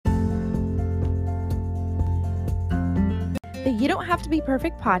The You Don't Have to Be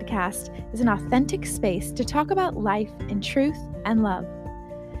Perfect podcast is an authentic space to talk about life in truth and love.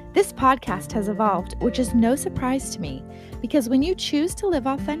 This podcast has evolved, which is no surprise to me, because when you choose to live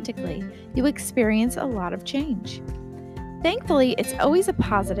authentically, you experience a lot of change. Thankfully, it's always a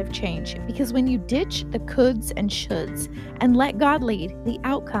positive change, because when you ditch the coulds and shoulds and let God lead, the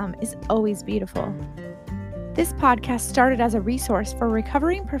outcome is always beautiful. This podcast started as a resource for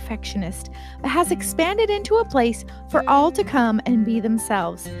recovering perfectionists, but has expanded into a place for all to come and be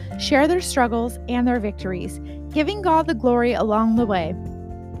themselves, share their struggles and their victories, giving God the glory along the way.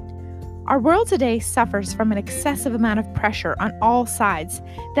 Our world today suffers from an excessive amount of pressure on all sides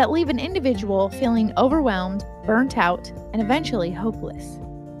that leave an individual feeling overwhelmed, burnt out, and eventually hopeless.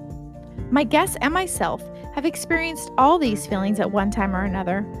 My guests and myself have experienced all these feelings at one time or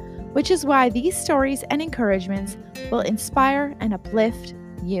another, which is why these stories and encouragements will inspire and uplift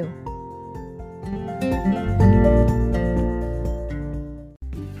you.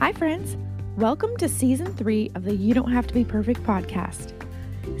 Hi friends, welcome to Season 3 of the You Don't Have to Be Perfect podcast.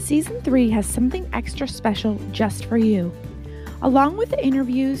 Season 3 has something extra special just for you. Along with the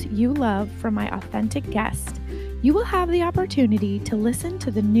interviews you love from my authentic guests, you will have the opportunity to listen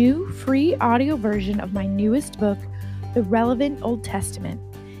to the new free audio version of my newest book, The Relevant Old Testament,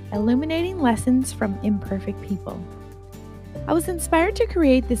 Illuminating Lessons from Imperfect People. I was inspired to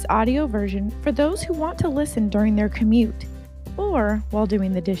create this audio version for those who want to listen during their commute or while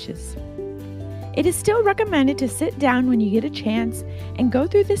doing the dishes. It is still recommended to sit down when you get a chance and go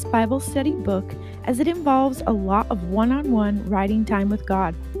through this Bible study book, as it involves a lot of one-on-one writing time with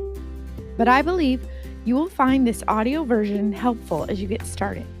God. But I believe you will find this audio version helpful as you get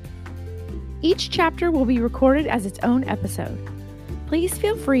started. Each chapter will be recorded as its own episode. Please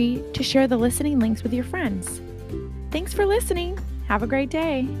feel free to share the listening links with your friends. Thanks for listening. Have a great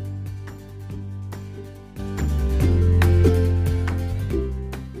day.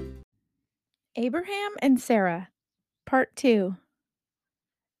 Abraham and Sarah, Part 2.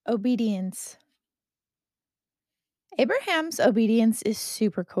 Obedience. Abraham's obedience is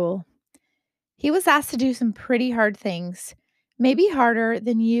super cool. He was asked to do some pretty hard things, maybe harder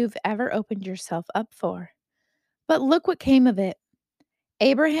than you've ever opened yourself up for. But look what came of it.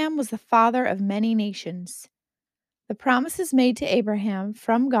 Abraham was the father of many nations. The promises made to Abraham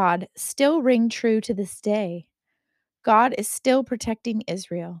from God still ring true to this day. God is still protecting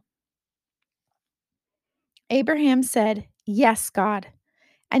Israel. Abraham said, "Yes, God,"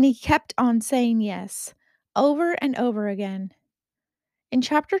 and he kept on saying yes, over and over again. In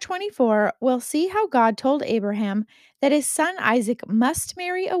chapter 24, we'll see how God told Abraham that his son Isaac must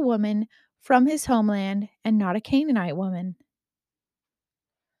marry a woman from his homeland and not a Canaanite woman.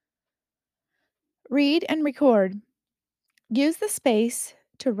 Read and record. Use the space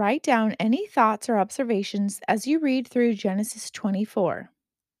to write down any thoughts or observations as you read through Genesis 24.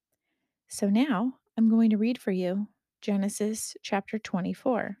 So now I'm going to read for you Genesis chapter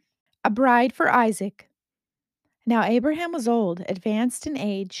 24. A bride for Isaac. Now Abraham was old, advanced in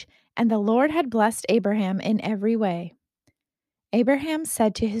age, and the Lord had blessed Abraham in every way. Abraham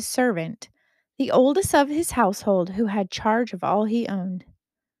said to his servant, the oldest of his household who had charge of all he owned,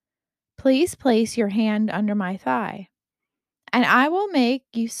 "Please place your hand under my thigh, and I will make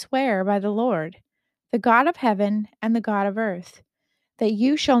you swear by the Lord, the God of heaven and the God of earth, that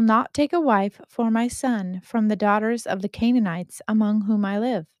you shall not take a wife for my son from the daughters of the Canaanites among whom I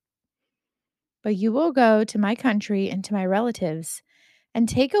live. But you will go to my country and to my relatives, and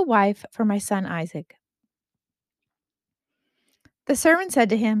take a wife for my son Isaac." The servant said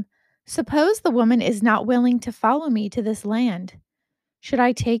to him, "Suppose the woman is not willing to follow me to this land. Should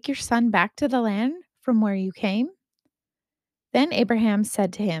I take your son back to the land from where you came?" Then Abraham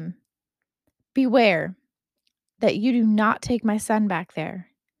said to him, "Beware that you do not take my son back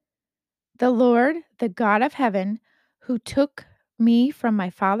there. The Lord, the God of heaven, who took me from my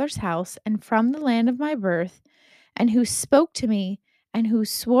father's house and from the land of my birth, and who spoke to me and who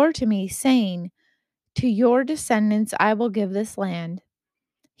swore to me, saying, 'To your descendants I will give this land,'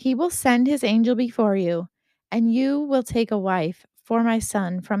 he will send his angel before you, and you will take a wife for my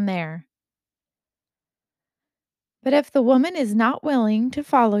son from there. But if the woman is not willing to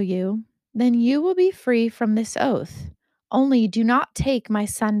follow you, then you will be free from this oath. Only do not take my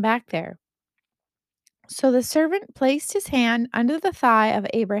son back there." So the servant placed his hand under the thigh of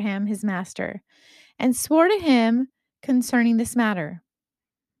Abraham his master, and swore to him concerning this matter.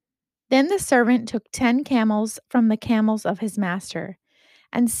 Then the servant took 10 camels from the camels of his master,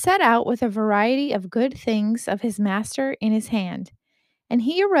 and set out with a variety of good things of his master in his hand. And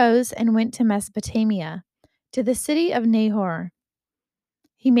he arose and went to Mesopotamia, to the city of Nahor.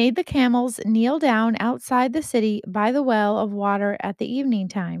 He made the camels kneel down outside the city by the well of water at the evening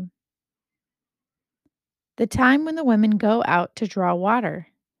time, the time when the women go out to draw water.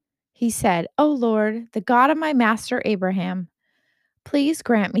 He said, O Lord, the God of my master Abraham, please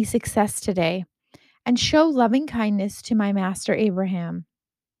grant me success today and show loving kindness to my master Abraham.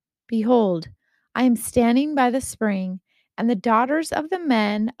 Behold, I am standing by the spring, and the daughters of the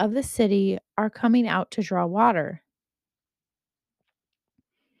men of the city are coming out to draw water.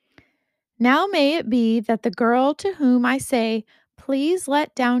 Now may it be that the girl to whom I say, Please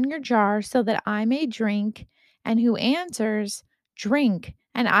let down your jar so that I may drink, and who answers, Drink,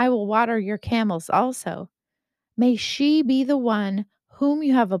 and I will water your camels also. May she be the one whom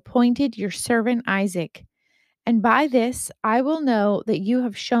you have appointed your servant Isaac. And by this I will know that you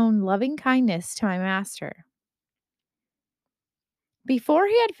have shown loving kindness to my master. Before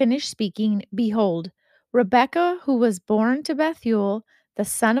he had finished speaking, behold, Rebekah, who was born to Bethuel, the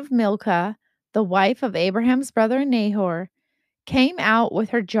son of Milcah, the wife of Abraham's brother Nahor, came out with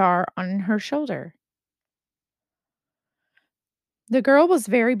her jar on her shoulder. The girl was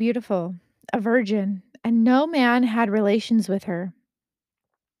very beautiful, a virgin, and no man had relations with her.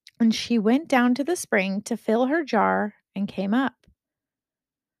 And she went down to the spring to fill her jar and came up.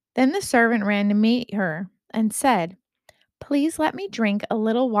 Then the servant ran to meet her and said, Please let me drink a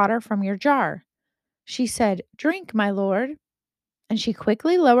little water from your jar. She said, Drink, my lord. And she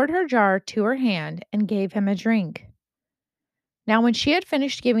quickly lowered her jar to her hand and gave him a drink. Now, when she had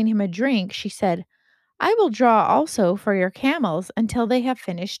finished giving him a drink, she said, I will draw also for your camels until they have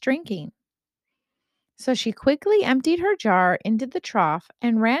finished drinking. So she quickly emptied her jar into the trough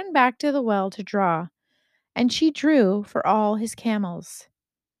and ran back to the well to draw, and she drew for all his camels.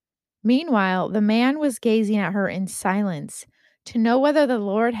 Meanwhile, the man was gazing at her in silence to know whether the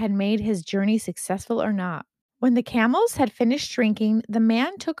Lord had made his journey successful or not. When the camels had finished drinking, the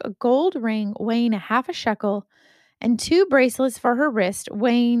man took a gold ring weighing a half a shekel and 2 bracelets for her wrist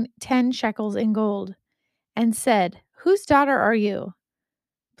weighing 10 shekels in gold, and said, Whose daughter are you?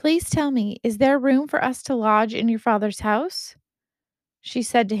 Please tell me, is there room for us to lodge in your father's house? She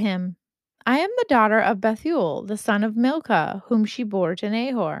said to him, I am the daughter of Bethuel, the son of Milcah, whom she bore to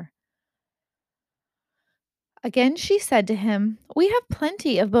Nahor. Again she said to him, We have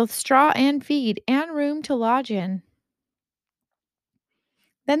plenty of both straw and feed, and room to lodge in.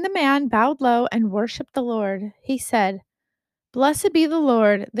 Then the man bowed low and worshipped the Lord. He said, Blessed be the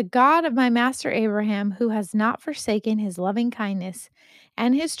Lord, the God of my master Abraham, who has not forsaken his loving kindness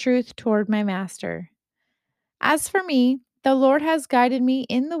and his truth toward my master. As for me, the Lord has guided me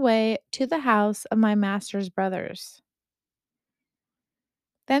in the way to the house of my master's brothers.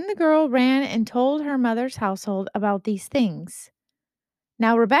 Then the girl ran and told her mother's household about these things.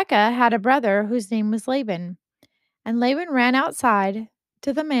 Now Rebekah had a brother whose name was Laban, and Laban ran outside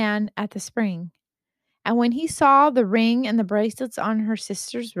to the man at the spring. And when he saw the ring and the bracelets on her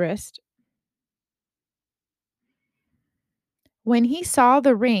sister's wrist, when he saw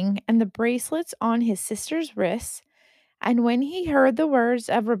the ring and the bracelets on his sister's wrists, and when he heard the words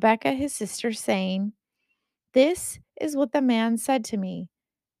of Rebekah his sister saying, This is what the man said to me,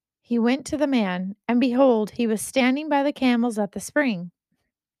 he went to the man, and behold, he was standing by the camels at the spring.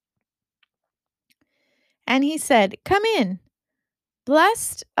 And he said, Come in,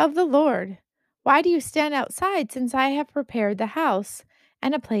 blessed of the Lord. Why do you stand outside, since I have prepared the house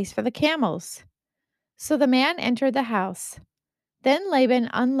and a place for the camels? So the man entered the house. Then Laban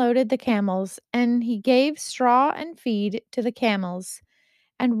unloaded the camels, and he gave straw and feed to the camels,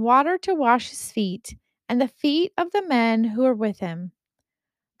 and water to wash his feet, and the feet of the men who were with him.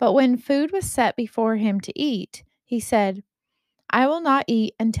 But when food was set before him to eat, he said, I will not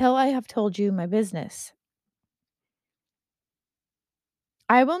eat until I have told you my business.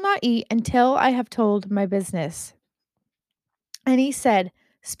 I will not eat until I have told my business. And he said,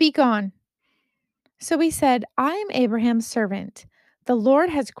 Speak on. So he said, I am Abraham's servant. The Lord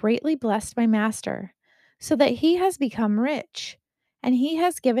has greatly blessed my master, so that he has become rich. And he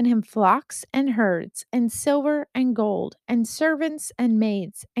has given him flocks and herds, and silver and gold, and servants and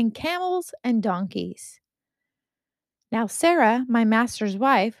maids, and camels and donkeys. Now Sarah, my master's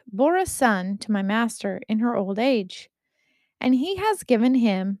wife, bore a son to my master in her old age, and he has given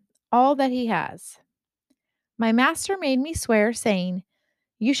him all that he has. My master made me swear, saying,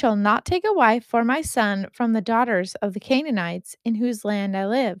 You shall not take a wife for my son from the daughters of the Canaanites in whose land I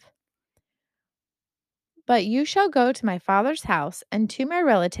live. But you shall go to my father's house and to my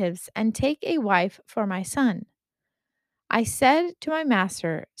relatives and take a wife for my son. I said to my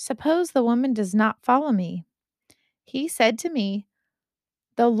master, Suppose the woman does not follow me. He said to me,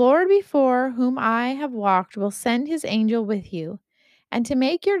 The Lord before whom I have walked will send his angel with you, and to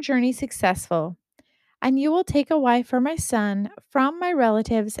make your journey successful. And you will take a wife for my son from my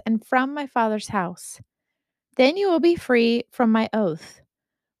relatives and from my father's house. Then you will be free from my oath.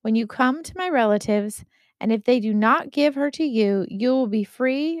 When you come to my relatives, and if they do not give her to you, you will be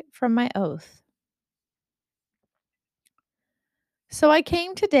free from my oath. So I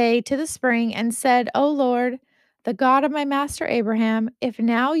came today to the spring and said, O Lord, the God of my master Abraham, if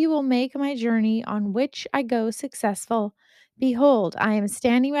now you will make my journey on which I go successful, behold, I am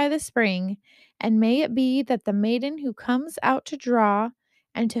standing by the spring, and may it be that the maiden who comes out to draw,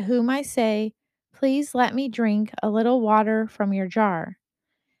 and to whom I say, Please let me drink a little water from your jar.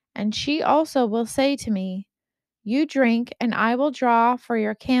 And she also will say to me, You drink, and I will draw for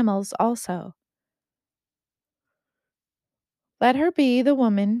your camels also. Let her be the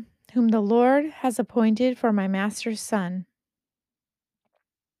woman whom the Lord has appointed for my master's son.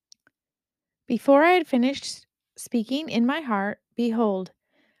 Before I had finished speaking in my heart, behold,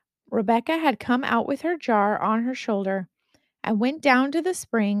 Rebekah had come out with her jar on her shoulder and went down to the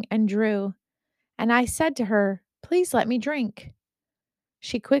spring and drew. And I said to her, Please let me drink.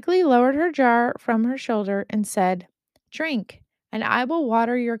 She quickly lowered her jar from her shoulder and said, Drink, and I will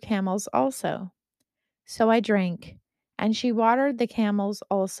water your camels also. So I drank, and she watered the camels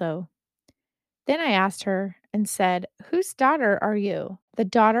also. Then I asked her and said, Whose daughter are you? The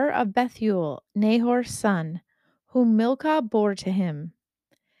daughter of Bethuel, Nahor's son, whom Milcah bore to him.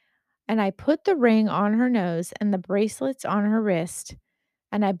 And I put the ring on her nose and the bracelets on her wrist,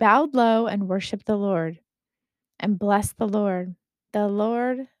 and I bowed low and worshipped the Lord, and blessed the Lord,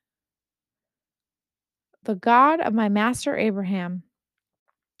 the God of my master Abraham,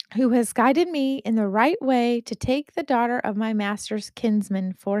 who has guided me in the right way to take the daughter of my master's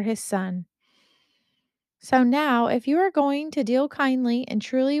kinsman for his son. So now, if you are going to deal kindly and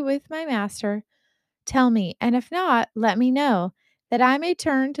truly with my master, tell me, and if not, let me know, that I may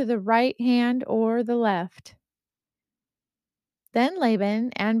turn to the right hand or the left. Then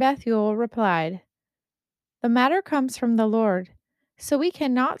Laban and Bethuel replied, The matter comes from the Lord, so we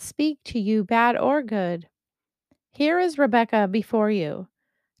cannot speak to you bad or good. Here is Rebekah before you.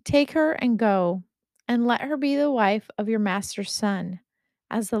 Take her and go, and let her be the wife of your master's son,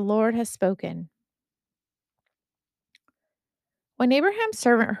 as the Lord has spoken. When Abraham's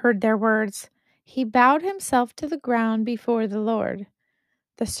servant heard their words, he bowed himself to the ground before the Lord.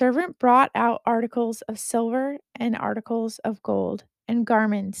 The servant brought out articles of silver and articles of gold and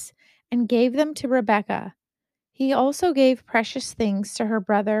garments and gave them to Rebekah. He also gave precious things to her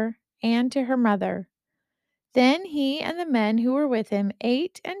brother and to her mother. Then he and the men who were with him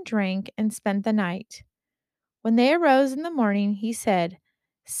ate and drank and spent the night. When they arose in the morning, he said,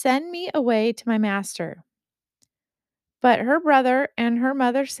 Send me away to my master. But her brother and her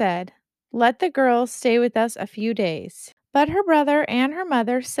mother said, Let the girl stay with us a few days. But her brother and her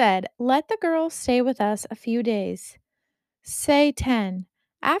mother said, Let the girl stay with us a few days. Say 10.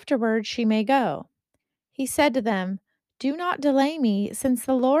 Afterward she may go. He said to them, Do not delay me, since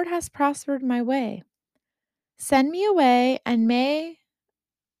the Lord has prospered my way. Send me away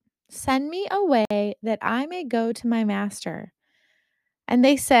that I may go to my master. And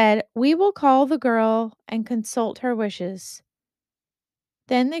they said, We will call the girl and consult her wishes.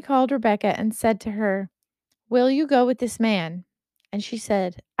 Then they called Rebekah and said to her, Will you go with this man? And she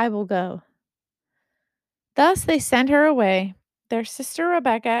said, I will go. Thus they sent her away, their sister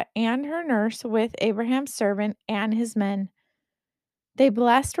Rebekah and her nurse with Abraham's servant and his men. They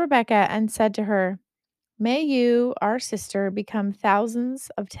blessed Rebekah and said to her, May you, our sister, become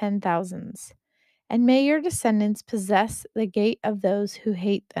thousands of 10,000s, and may your descendants possess the gate of those who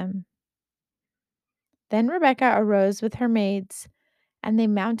hate them. Then Rebekah arose with her maids, and they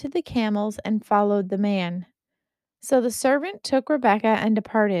mounted the camels and followed the man. So the servant took Rebekah and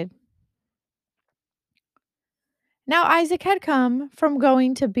departed. Now Isaac had come from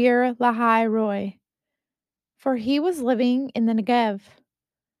going to Beer Lahai Roi, for he was living in the Negev.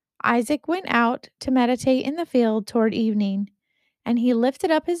 Isaac went out to meditate in the field toward evening, and he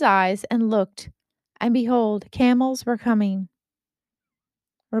lifted up his eyes and looked, and behold, camels were coming.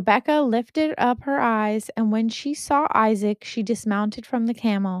 Rebekah lifted up her eyes, and when she saw Isaac, she dismounted from the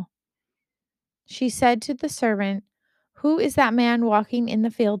camel. She said to the servant, Who is that man walking in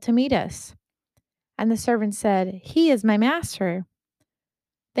the field to meet us? And the servant said, He is my master.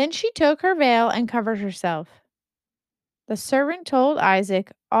 Then she took her veil and covered herself. The servant told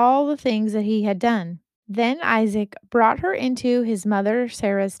Isaac all the things that he had done. Then Isaac brought her into his mother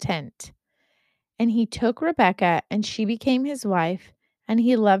Sarah's tent. And he took Rebekah, and she became his wife, and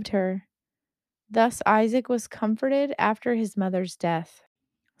he loved her. Thus Isaac was comforted after his mother's death.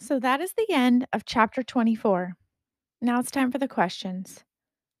 So that is the end of chapter 24. Now it's time for the questions.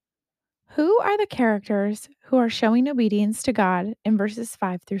 Who are the characters who are showing obedience to God in verses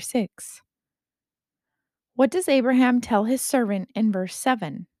 5 through 6? What does Abraham tell his servant in verse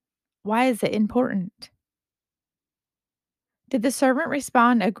 7? Why is it important? Did the servant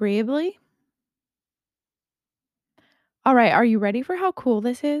respond agreeably? All right, are you ready for how cool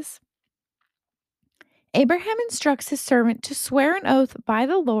this is? Abraham instructs his servant to swear an oath by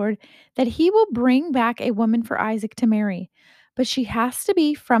the Lord that he will bring back a woman for Isaac to marry, but she has to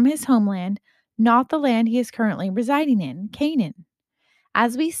be from his homeland, not the land he is currently residing in, Canaan.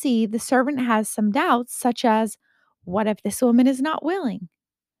 As we see, the servant has some doubts, such as, what if this woman is not willing?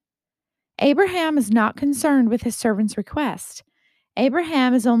 Abraham is not concerned with his servant's request.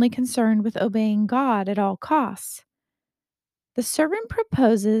 Abraham is only concerned with obeying God at all costs. The servant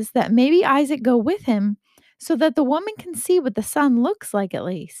proposes that maybe Isaac go with him so that the woman can see what the son looks like at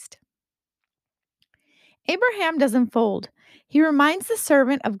least. Abraham doesn't fold. He reminds the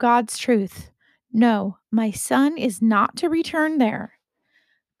servant of God's truth. No, my son is not to return there.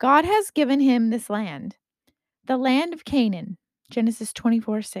 God has given him this land, the land of Canaan. Genesis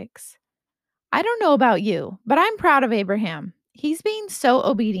 24:6. I don't know about you, but I'm proud of Abraham. He's being so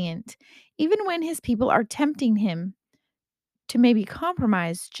obedient, even when his people are tempting him to maybe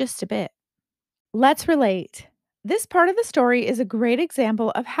compromise just a bit. Let's relate. This part of the story is a great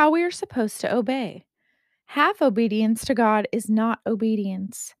example of how we are supposed to obey. Half obedience to God is not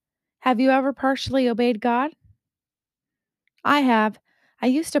obedience. Have you ever partially obeyed God? I have. I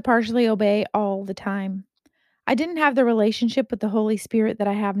used to partially obey all the time. I didn't have the relationship with the Holy Spirit that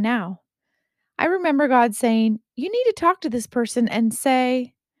I have now. I remember God saying, "You need to talk to this person and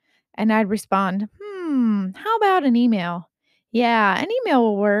say," and I'd respond, how about an email? Yeah, an email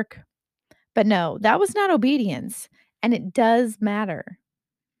will work. But no, that was not obedience, and it does matter.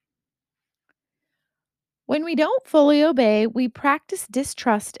 When we don't fully obey, we practice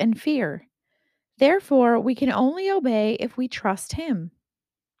distrust and fear. Therefore, we can only obey if we trust Him.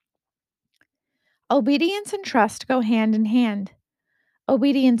 Obedience and trust go hand in hand.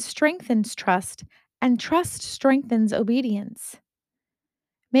 Obedience strengthens trust, and trust strengthens obedience.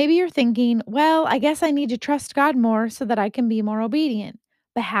 Maybe you're thinking, well, I guess I need to trust God more so that I can be more obedient.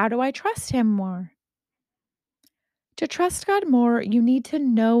 But how do I trust Him more? To trust God more, you need to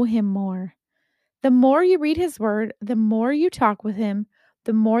know Him more. The more you read His Word, the more you talk with Him,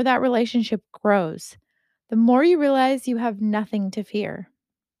 the more that relationship grows. The more you realize you have nothing to fear.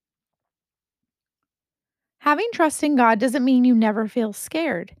 Having trust in God doesn't mean you never feel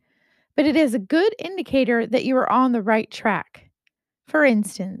scared, but it is a good indicator that you are on the right track. For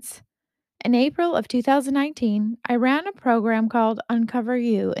instance, in April of 2019, I ran a program called Uncover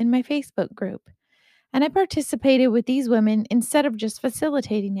You in my Facebook group, and I participated with these women instead of just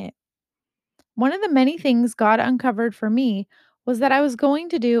facilitating it. One of the many things God uncovered for me was that I was going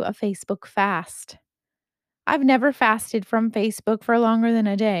to do a Facebook fast. I've never fasted from Facebook for longer than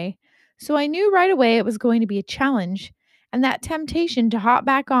a day, so I knew right away it was going to be a challenge and that temptation to hop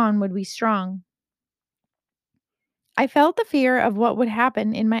back on would be strong. I felt the fear of what would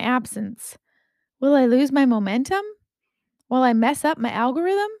happen in my absence. Will I lose my momentum? Will I mess up my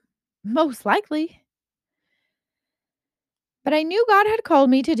algorithm? Most likely. But I knew God had called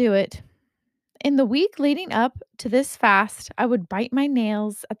me to do it. In the week leading up to this fast, I would bite my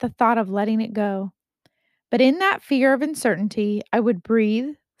nails at the thought of letting it go. But in that fear of uncertainty, I would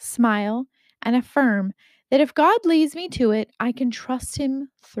breathe, smile, and affirm that if God leads me to it, I can trust Him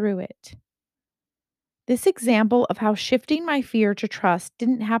through it. This example of how shifting my fear to trust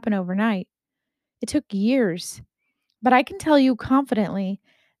didn't happen overnight. It took years. But I can tell you confidently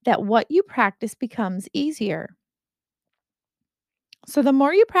that what you practice becomes easier. So the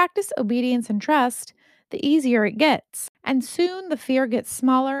more you practice obedience and trust, the easier it gets. And soon the fear gets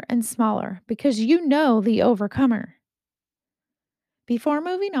smaller and smaller because you know the overcomer. Before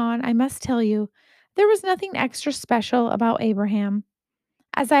moving on, I must tell you, there was nothing extra special about Abraham.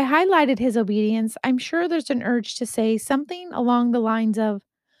 As I highlighted his obedience, I'm sure there's an urge to say something along the lines of,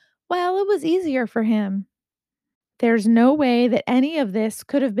 well, it was easier for him. There's no way that any of this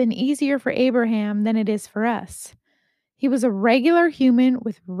could have been easier for Abraham than it is for us. He was a regular human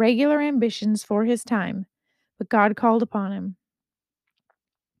with regular ambitions for his time, but God called upon him.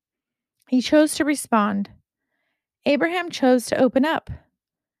 He chose to respond. Abraham chose to open up,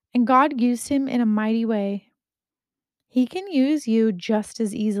 and God used him in a mighty way. He can use you just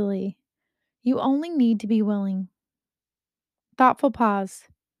as easily. You only need to be willing. Thoughtful pause.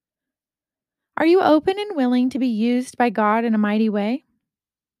 Are you open and willing to be used by God in a mighty way?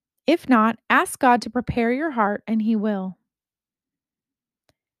 If not, ask God to prepare your heart and He will.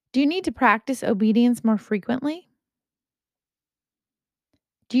 Do you need to practice obedience more frequently?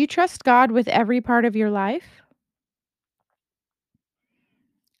 Do you trust God with every part of your life?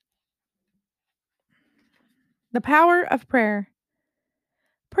 The power of prayer.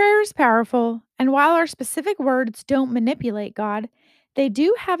 Prayer is powerful, and while our specific words don't manipulate God, they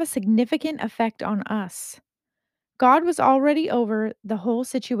do have a significant effect on us. God was already over the whole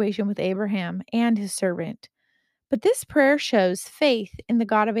situation with Abraham and his servant, but this prayer shows faith in the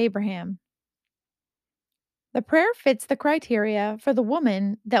God of Abraham. The prayer fits the criteria for the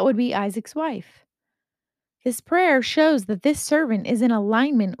woman that would be Isaac's wife. This prayer shows that this servant is in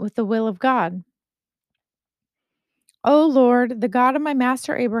alignment with the will of God. O Lord, the God of my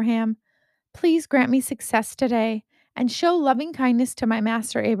master Abraham, please grant me success today and show loving kindness to my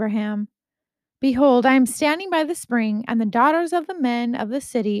master Abraham. Behold, I am standing by the spring, and the daughters of the men of the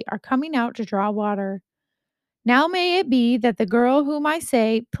city are coming out to draw water. Now may it be that the girl whom I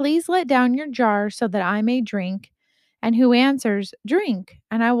say, please let down your jar so that I may drink, and who answers, drink,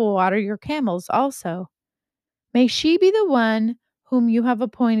 and I will water your camels also. May she be the one whom you have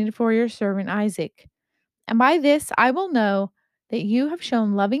appointed for your servant Isaac. And by this I will know that you have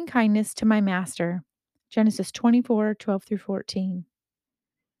shown loving kindness to my master. Genesis 24:12 through 14.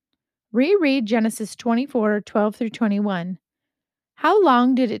 Reread Genesis 24:12 through 21. How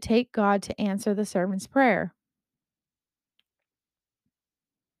long did it take God to answer the servant's prayer?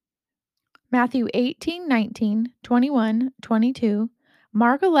 Matthew 18:19, 21, 22,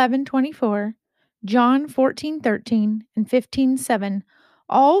 Mark 11:24, John 14:13, and 15:7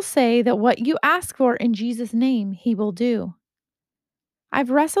 all say that what you ask for in Jesus' name, he will do. I've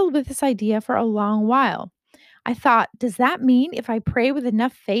wrestled with this idea for a long while. I thought, does that mean if I pray with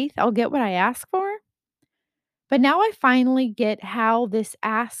enough faith, I'll get what I ask for? But now I finally get how this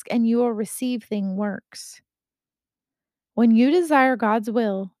ask and you will receive thing works. When you desire God's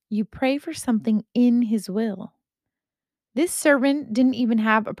will, you pray for something in his will. This servant didn't even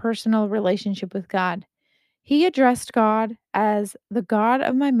have a personal relationship with God. He addressed God as the God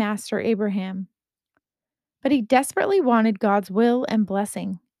of my master Abraham. But he desperately wanted God's will and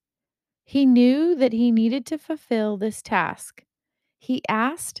blessing. He knew that he needed to fulfill this task. He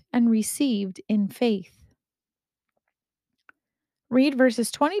asked and received in faith. Read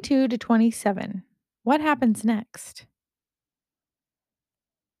verses 22 to 27. What happens next?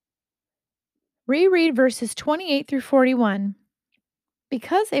 Reread verses 28 through 41.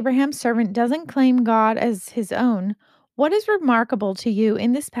 Because Abraham's servant doesn't claim God as his own, what is remarkable to you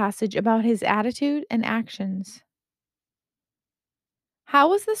in this passage about his attitude and actions?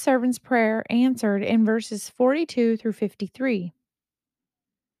 How was the servant's prayer answered in verses 42 through 53?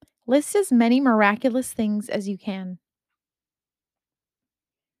 List as many miraculous things as you can.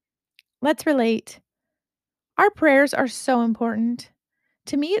 Let's relate. Our prayers are so important.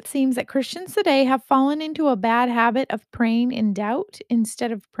 To me, it seems that Christians today have fallen into a bad habit of praying in doubt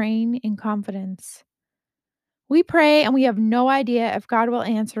instead of praying in confidence. We pray and we have no idea if God will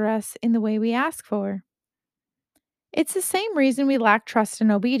answer us in the way we ask for. It's the same reason we lack trust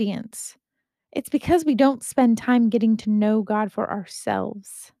and obedience. It's because we don't spend time getting to know God for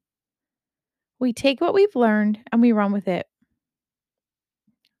ourselves. We take what we've learned and we run with it.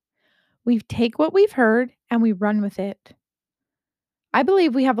 We take what we've heard and we run with it. I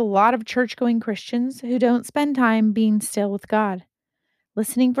believe we have a lot of church going Christians who don't spend time being still with God,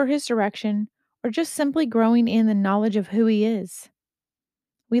 listening for his direction, or just simply growing in the knowledge of who he is.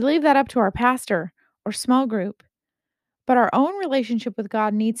 We leave that up to our pastor or small group, but our own relationship with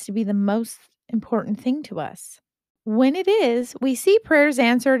God needs to be the most important thing to us. When it is, we see prayers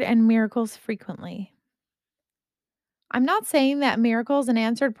answered and miracles frequently. I'm not saying that miracles and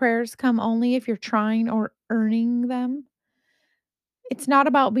answered prayers come only if you're trying or earning them. It's not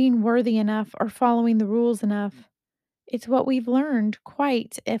about being worthy enough or following the rules enough. It's what we've learned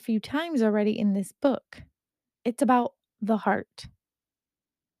quite a few times already in this book. It's about the heart.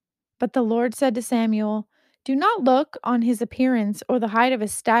 But the Lord said to Samuel, do not look on his appearance or the height of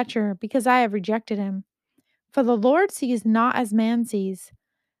his stature, because I have rejected him. For the Lord sees not as man sees.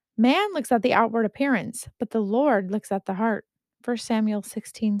 Man looks at the outward appearance, but the Lord looks at the heart. 1 Samuel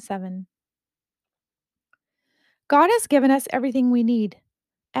 16:7. God has given us everything we need,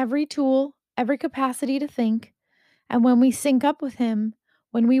 every tool, every capacity to think, and when we sync up with him,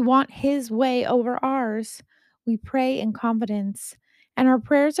 when we want his way over ours, we pray in confidence, and our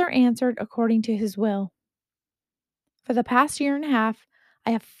prayers are answered according to his will. For the past year and a half,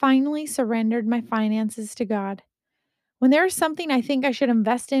 I have finally surrendered my finances to God. When there is something I think I should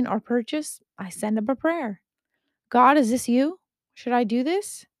invest in or purchase, I send up a prayer. God, is this you? Should I do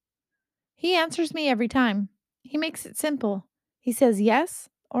this? He answers me every time. He makes it simple. He says yes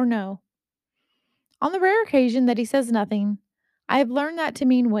or no. On the rare occasion that he says nothing, I've learned that to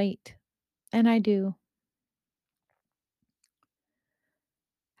mean wait, and I do.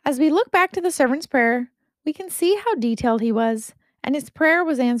 As we look back to the servant's prayer, we can see how detailed he was, and his prayer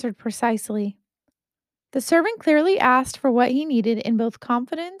was answered precisely. The servant clearly asked for what he needed in both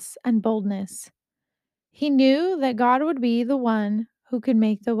confidence and boldness. He knew that God would be the one who could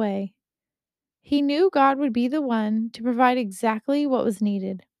make the way. He knew God would be the one to provide exactly what was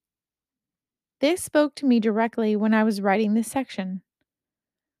needed. This spoke to me directly when I was writing this section.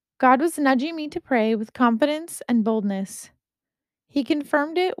 God was nudging me to pray with confidence and boldness. He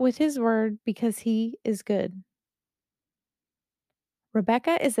confirmed it with His word because He is good.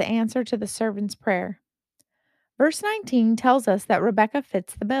 Rebecca is the answer to the servant's prayer. Verse 19 tells us that Rebecca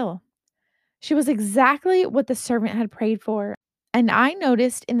fits the bill. She was exactly what the servant had prayed for, and I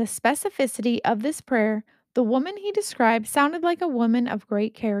noticed in the specificity of this prayer, the woman he described sounded like a woman of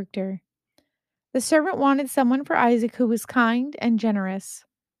great character. The servant wanted someone for Isaac who was kind and generous.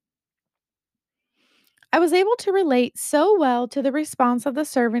 I was able to relate so well to the response of the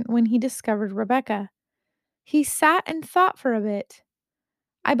servant when he discovered Rebecca. He sat and thought for a bit.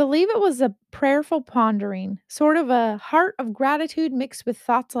 I believe it was a prayerful pondering, sort of a heart of gratitude mixed with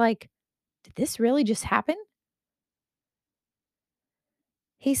thoughts like, did this really just happen?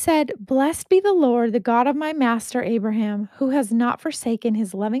 He said, "Blessed be the Lord, the God of my master Abraham, who has not forsaken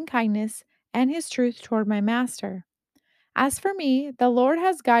his loving kindness and his truth toward my master. As for me, the Lord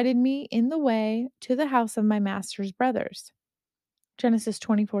has guided me in the way to the house of my master's brothers." Genesis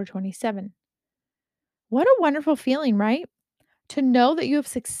 24:27. What a wonderful feeling, right? To know that you have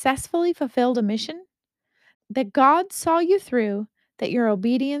successfully fulfilled a mission, that God saw you through, that your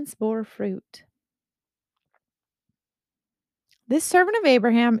obedience bore fruit. This servant of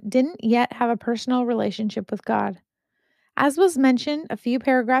Abraham didn't yet have a personal relationship with God, as was mentioned a few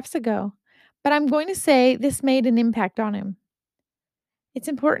paragraphs ago, but I'm going to say this made an impact on him. It's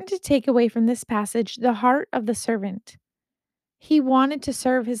important to take away from this passage the heart of the servant. He wanted to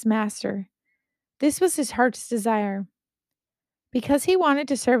serve his master. This was his heart's desire. Because he wanted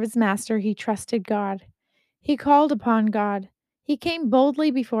to serve his master, he trusted God. He called upon God. He came boldly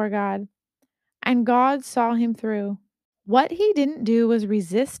before God, and God saw him through. What he didn't do was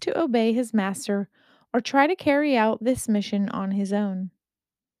resist to obey his master or try to carry out this mission on his own.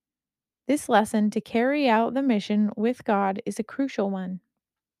 This lesson to carry out the mission with God is a crucial one.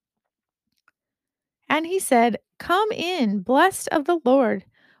 And he said, "Come in, blessed of the Lord.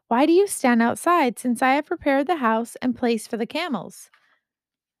 Why do you stand outside, since I have prepared the house and place for the camels?"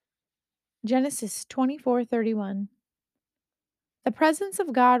 Genesis 24:31. The presence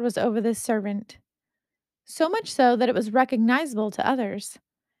of God was over this servant, so much so that it was recognizable to others,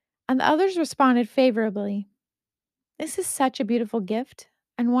 and the others responded favorably. This is such a beautiful gift,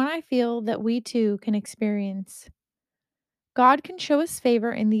 and one I feel that we too can experience. God can show us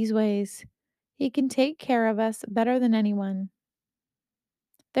favor in these ways. He can take care of us better than anyone.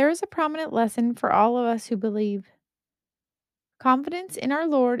 There is a prominent lesson for all of us who believe. Confidence in our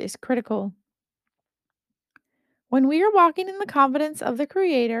Lord is critical. When we are walking in the confidence of the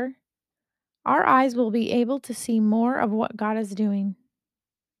Creator, our eyes will be able to see more of what God is doing.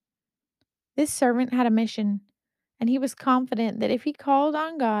 This servant had a mission, and he was confident that if he called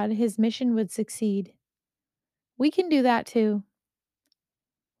on God, his mission would succeed. We can do that too.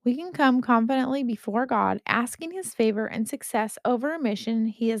 We can come confidently before God, asking His favor and success over a mission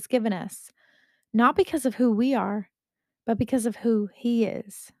He has given us, not because of who we are, but because of who He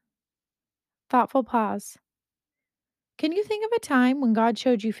is. Thoughtful pause. Can you think of a time when God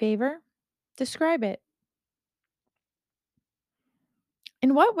showed you favor? Describe it.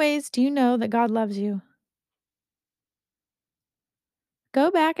 In what ways do you know that God loves you?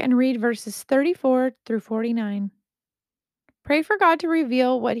 Go back and read verses 34 through 49. Pray for God to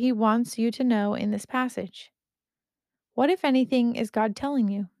reveal what He wants you to know in this passage. What, if anything, is God telling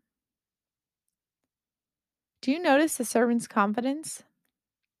you? Do you notice the servant's confidence?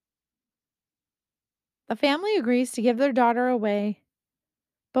 The family agrees to give their daughter away,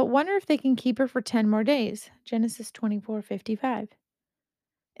 but wonder if they can keep her for 10 more days. Genesis 24:55.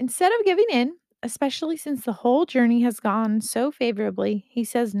 Instead of giving in, especially since the whole journey has gone so favorably, he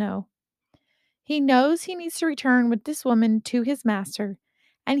says no. He knows he needs to return with this woman to his master,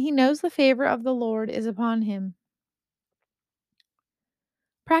 and he knows the favor of the Lord is upon him.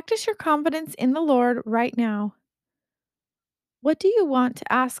 Practice your confidence in the Lord right now. What do you want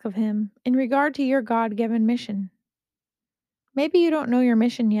to ask of him in regard to your God given mission? Maybe you don't know your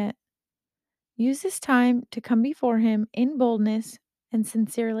mission yet. Use this time to come before him in boldness and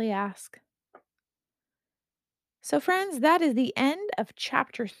sincerely ask. So, friends, that is the end of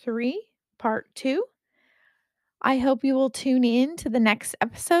chapter 3, part 2. I hope you will tune in to the next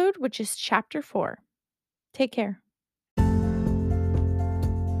episode, which is chapter 4. Take care.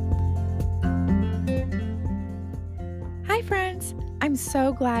 Hi, friends. I'm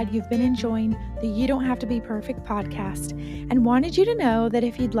so glad you've been enjoying the You Don't Have to Be Perfect podcast and wanted you to know that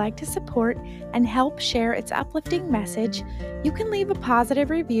if you'd like to support and help share its uplifting message, you can leave a positive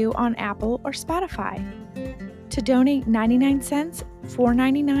review on Apple or Spotify. To donate 99 cents,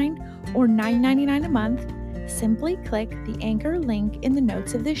 $4.99, or $9.99 a month, simply click the Anchor link in the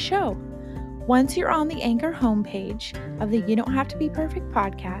notes of this show. Once you're on the Anchor homepage of the You Don't Have to Be Perfect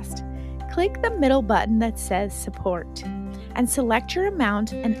podcast, click the middle button that says Support and select your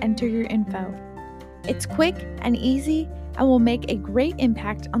amount and enter your info. It's quick and easy and will make a great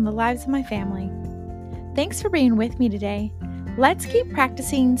impact on the lives of my family. Thanks for being with me today. Let's keep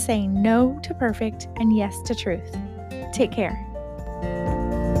practicing saying no to perfect and yes to truth. Take care.